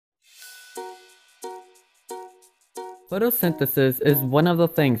Photosynthesis is one of the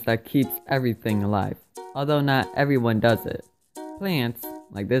things that keeps everything alive, although not everyone does it. Plants,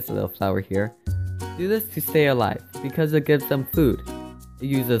 like this little flower here, do this to stay alive because it gives them food. It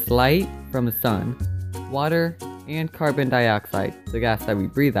uses light from the sun, water, and carbon dioxide, the gas that we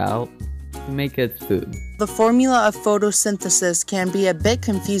breathe out, to make its food. The formula of photosynthesis can be a bit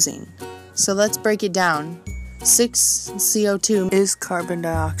confusing, so let's break it down. 6 CO2 is carbon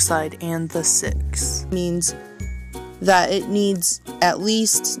dioxide, and the 6 means that it needs at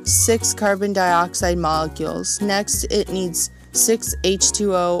least 6 carbon dioxide molecules. Next, it needs 6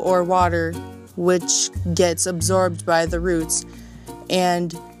 H2O or water, which gets absorbed by the roots,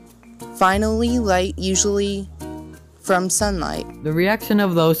 and finally light, usually from sunlight. The reaction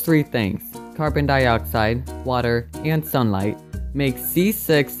of those three things, carbon dioxide, water, and sunlight, makes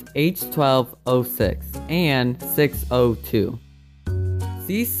C6H12O6 and 6O2.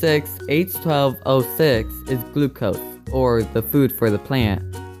 C6H12O6 is glucose, or the food for the plant,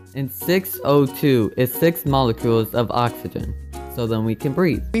 and 6O2 is 6 molecules of oxygen, so then we can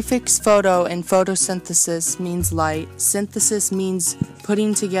breathe. Prefix photo in photosynthesis means light. Synthesis means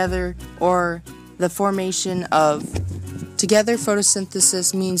putting together or the formation of. Together,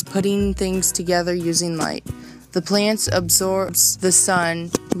 photosynthesis means putting things together using light. The plant absorbs the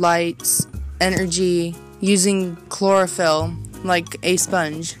sun, light, energy using chlorophyll like a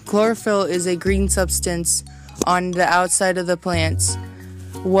sponge. Chlorophyll is a green substance on the outside of the plants.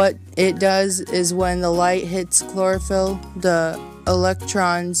 What it does is when the light hits chlorophyll, the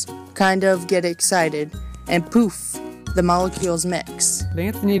electrons kind of get excited, and poof, the molecules mix.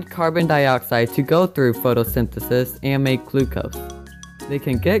 Plants need carbon dioxide to go through photosynthesis and make glucose. They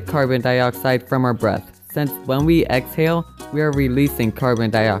can get carbon dioxide from our breath, since when we exhale, we are releasing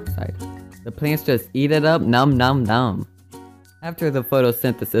carbon dioxide. The plants just eat it up, num num num. After the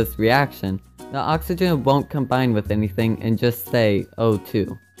photosynthesis reaction, the oxygen won't combine with anything and just stay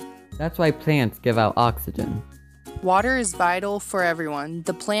O2. That's why plants give out oxygen. Water is vital for everyone.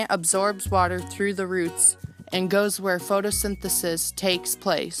 The plant absorbs water through the roots and goes where photosynthesis takes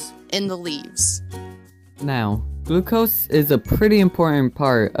place, in the leaves. Now, glucose is a pretty important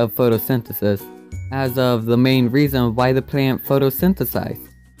part of photosynthesis, as of the main reason why the plant photosynthesizes.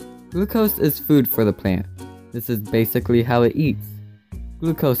 Glucose is food for the plant. This is basically how it eats.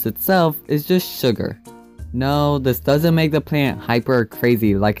 Glucose itself is just sugar. No, this doesn't make the plant hyper or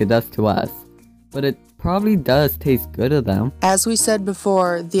crazy like it does to us, but it probably does taste good to them. As we said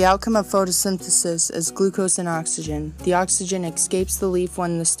before, the outcome of photosynthesis is glucose and oxygen. The oxygen escapes the leaf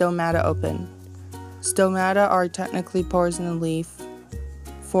when the stomata open. Stomata are technically pores in the leaf.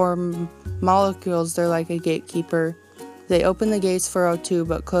 For molecules, they're like a gatekeeper. They open the gates for O2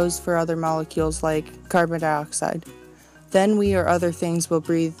 but close for other molecules like carbon dioxide. Then we or other things will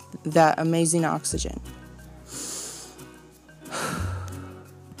breathe that amazing oxygen.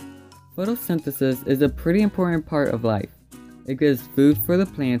 Photosynthesis is a pretty important part of life. It gives food for the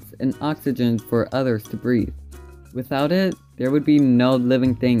plants and oxygen for others to breathe. Without it, there would be no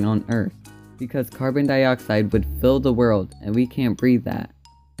living thing on Earth, because carbon dioxide would fill the world and we can't breathe that.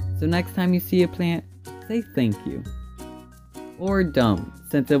 So next time you see a plant, say thank you. Or don't,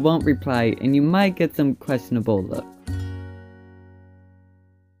 since it won't reply and you might get some questionable looks.